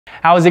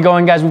How is it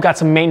going, guys? We've got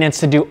some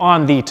maintenance to do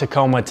on the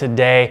Tacoma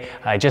today.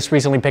 I just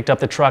recently picked up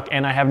the truck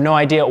and I have no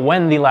idea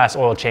when the last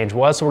oil change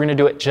was, so we're gonna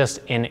do it just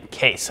in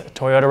case.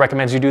 Toyota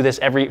recommends you do this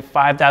every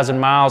 5,000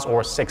 miles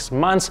or 6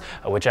 months,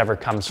 whichever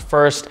comes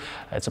first.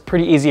 It's a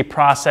pretty easy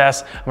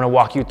process. I'm gonna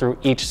walk you through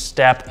each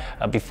step.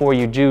 Before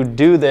you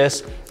do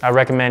this, I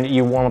recommend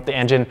you warm up the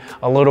engine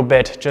a little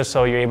bit just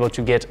so you're able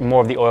to get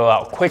more of the oil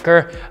out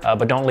quicker,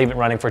 but don't leave it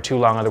running for too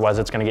long, otherwise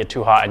it's gonna get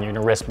too hot and you're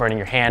gonna risk burning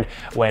your hand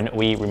when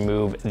we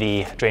remove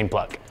the drain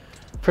plug.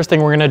 First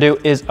thing we're gonna do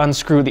is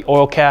unscrew the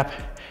oil cap,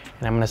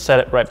 and I'm gonna set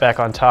it right back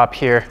on top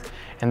here,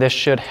 and this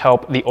should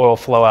help the oil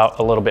flow out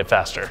a little bit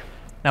faster.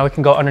 Now we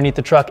can go underneath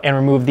the truck and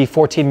remove the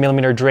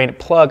 14mm drain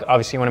plug.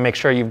 Obviously you wanna make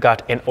sure you've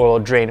got an oil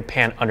drain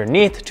pan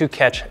underneath to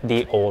catch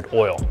the old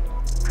oil.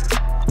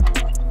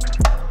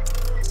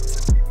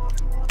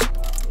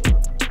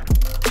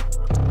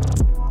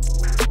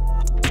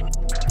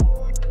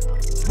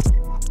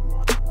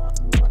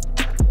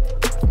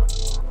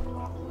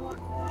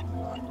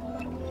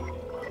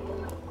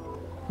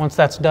 Once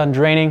that's done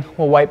draining,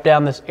 we'll wipe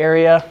down this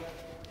area,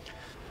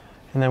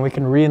 and then we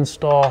can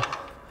reinstall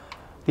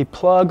the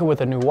plug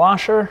with a new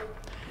washer,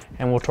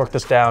 and we'll torque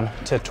this down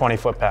to 20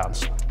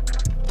 foot-pounds.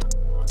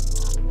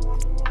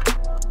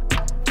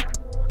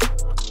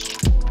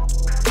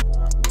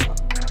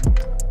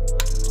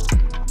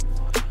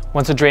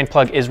 Once the drain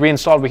plug is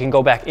reinstalled, we can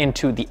go back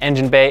into the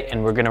engine bay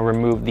and we're gonna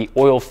remove the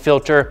oil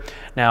filter.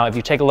 Now, if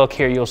you take a look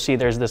here, you'll see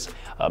there's this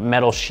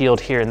metal shield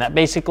here, and that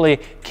basically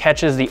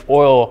catches the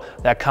oil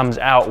that comes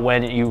out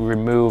when you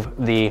remove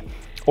the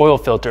oil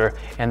filter,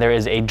 and there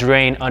is a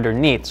drain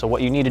underneath. So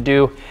what you need to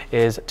do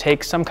is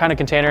take some kind of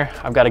container.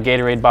 I've got a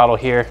Gatorade bottle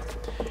here,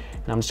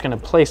 and I'm just gonna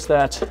place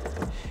that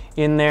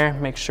in there,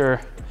 make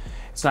sure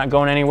it's not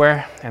going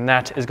anywhere, and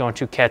that is going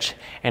to catch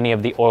any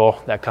of the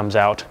oil that comes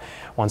out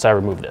once I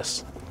remove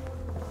this.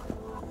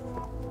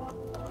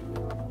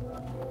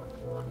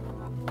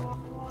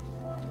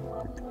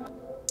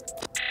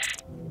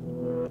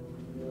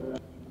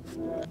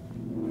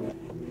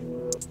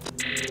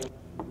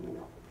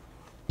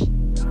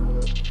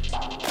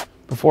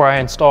 Before I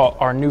install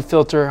our new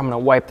filter, I'm gonna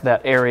wipe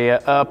that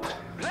area up.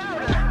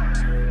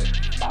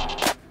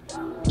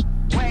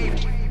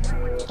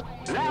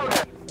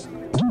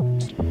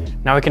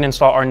 Now we can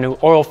install our new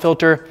oil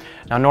filter.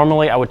 Now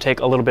normally I would take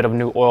a little bit of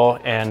new oil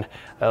and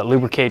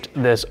lubricate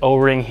this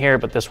O-ring here,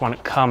 but this one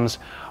comes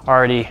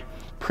already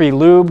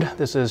pre-lubed.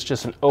 This is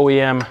just an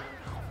OEM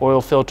oil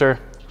filter,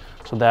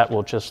 so that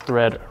will just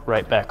thread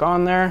right back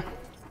on there.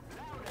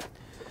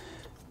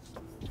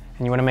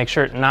 And you want to make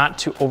sure not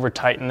to over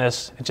tighten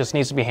this. It just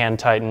needs to be hand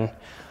tightened.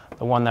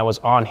 The one that was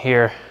on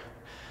here,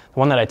 the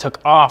one that I took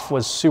off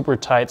was super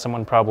tight.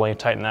 Someone probably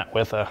tightened that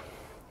with a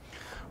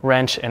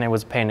wrench and it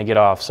was a pain to get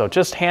off. So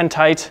just hand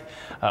tight,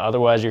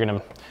 otherwise you're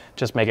gonna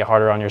just make it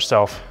harder on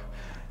yourself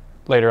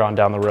later on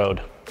down the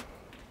road.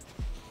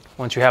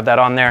 Once you have that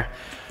on there,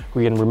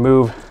 we can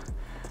remove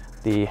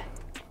the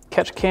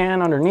catch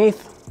can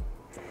underneath.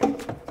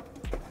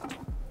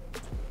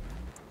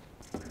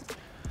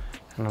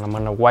 And then I'm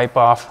gonna wipe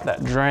off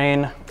that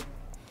drain.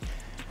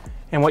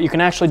 And what you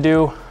can actually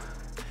do,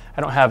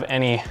 I don't have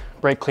any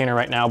brake cleaner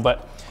right now,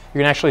 but you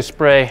can actually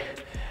spray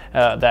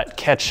that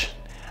catch,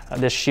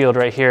 this shield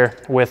right here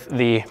with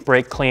the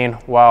brake clean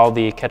while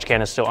the catch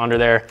can is still under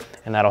there,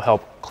 and that'll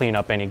help clean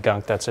up any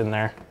gunk that's in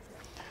there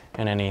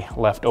and any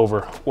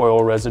leftover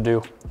oil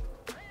residue.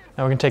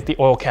 Now we can take the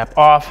oil cap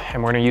off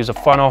and we're gonna use a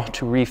funnel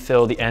to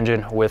refill the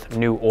engine with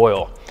new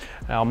oil.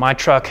 Now my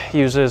truck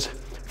uses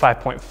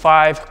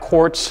 5.5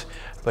 quarts,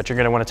 but you're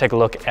gonna wanna take a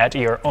look at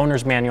your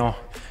owner's manual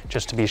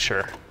just to be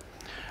sure.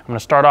 I'm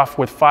gonna start off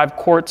with 5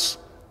 quarts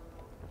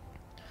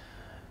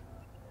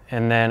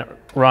and then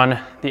run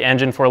the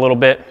engine for a little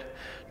bit,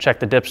 check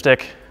the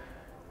dipstick,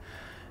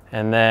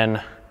 and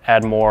then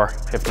add more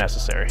if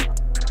necessary.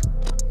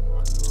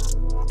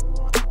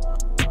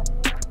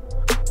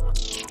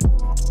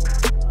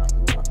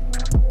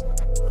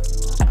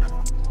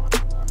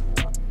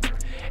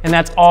 And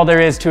that's all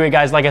there is to it,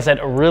 guys. Like I said,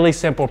 a really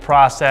simple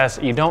process.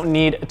 You don't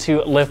need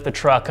to lift the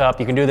truck up.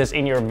 You can do this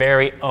in your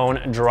very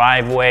own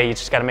driveway. You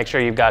just gotta make sure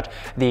you've got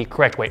the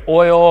correct weight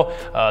oil,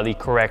 the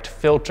correct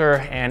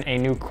filter, and a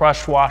new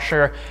crush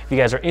washer. If you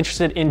guys are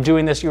interested in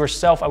doing this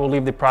yourself, I will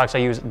leave the products I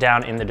use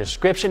down in the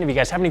description. If you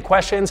guys have any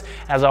questions,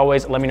 as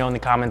always, let me know in the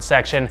comments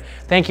section.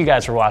 Thank you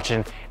guys for watching,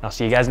 and I'll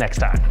see you guys next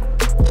time.